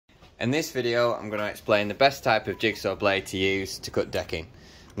In this video, I'm going to explain the best type of jigsaw blade to use to cut decking.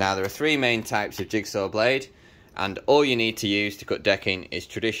 Now, there are three main types of jigsaw blade, and all you need to use to cut decking is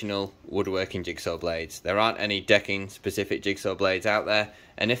traditional woodworking jigsaw blades. There aren't any decking specific jigsaw blades out there,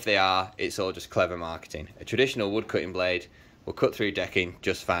 and if they are, it's all just clever marketing. A traditional wood cutting blade will cut through decking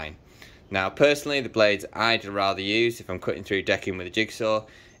just fine. Now, personally, the blades I'd rather use if I'm cutting through decking with a jigsaw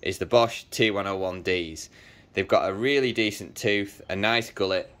is the Bosch T101Ds. They've got a really decent tooth, a nice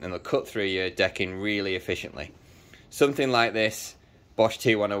gullet, and they'll cut through your decking really efficiently. Something like this Bosch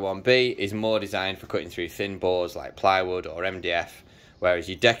T101B is more designed for cutting through thin boards like plywood or MDF, whereas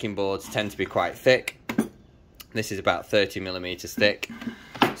your decking boards tend to be quite thick. This is about 30mm thick,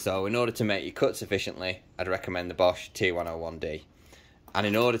 so in order to make your cuts efficiently, I'd recommend the Bosch T101D. And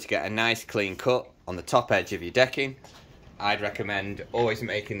in order to get a nice clean cut on the top edge of your decking, I'd recommend always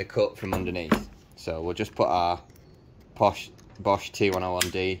making the cut from underneath. So we'll just put our Bosch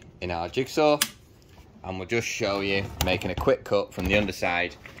T101D in our jigsaw, and we'll just show you making a quick cut from the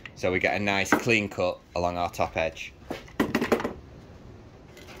underside so we get a nice clean cut along our top edge.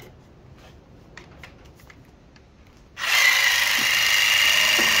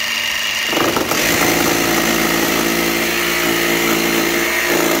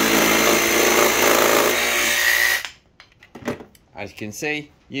 As you can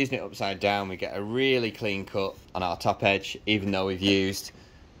see, using it upside down, we get a really clean cut on our top edge. Even though we've used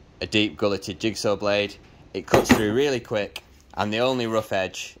a deep gulleted jigsaw blade, it cuts through really quick, and the only rough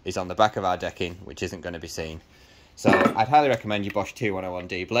edge is on the back of our decking, which isn't going to be seen. So I'd highly recommend your Bosch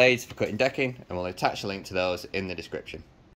T101D blades for cutting decking, and we'll attach a link to those in the description.